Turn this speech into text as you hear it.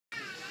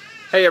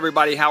Hey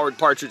everybody, Howard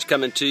Partridge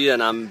coming to you,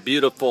 and I'm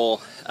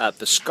beautiful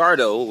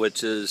Piscardo,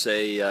 which is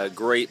a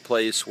great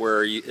place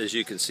where, as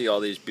you can see, all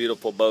these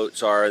beautiful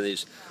boats are.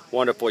 These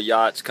wonderful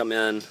yachts come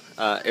in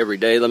every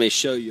day. Let me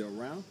show you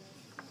around.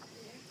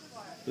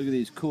 Look at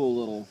these cool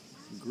little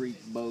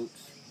Greek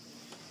boats.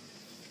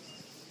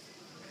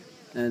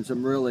 And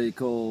some really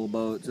cool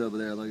boats over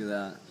there. Look at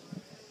that.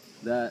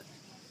 That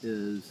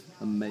is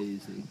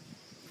amazing.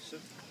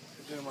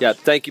 Yeah,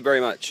 thank you very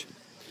much.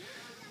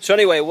 So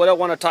anyway, what I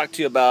want to talk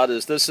to you about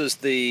is this is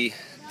the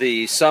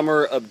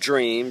summer of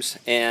dreams,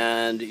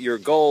 and your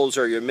goals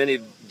are your many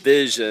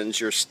visions,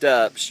 your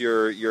steps,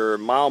 your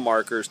mile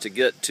markers to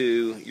get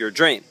to your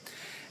dream.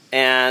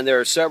 And there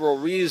are several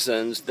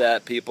reasons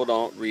that people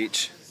don't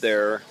reach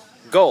their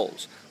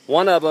goals.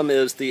 One of them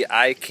is the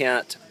I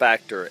can't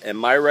factor, and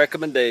my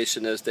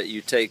recommendation is that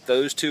you take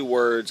those two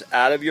words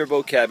out of your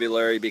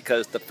vocabulary,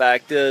 because the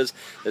fact is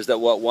that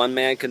what one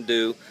man can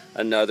do,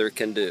 another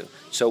can do.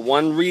 So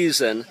one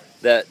reason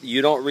that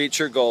you don't reach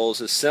your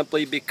goals is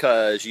simply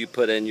because you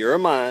put in your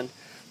mind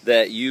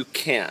that you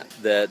can't,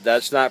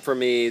 that's not for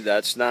me,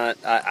 that's not,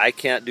 I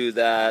can't do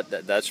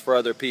that, that's for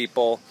other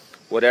people.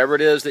 Whatever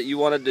it is that you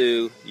want to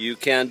do, you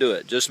can do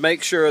it. Just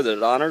make sure that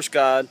it honors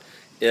God,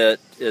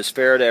 it is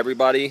fair to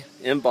everybody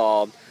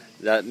involved.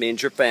 That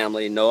means your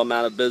family. No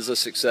amount of business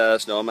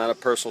success, no amount of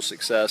personal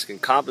success can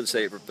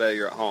compensate for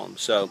failure at home.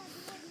 So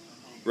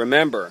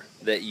remember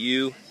that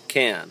you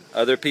can.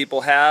 Other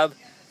people have,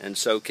 and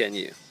so can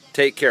you.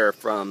 Take care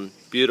from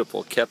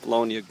beautiful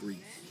Kefalonia, Greece.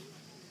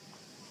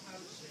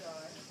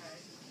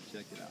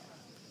 Check it out.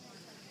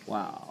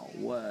 Wow,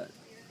 what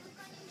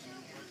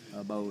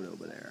a boat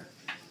over there.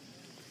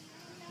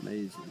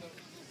 Amazing.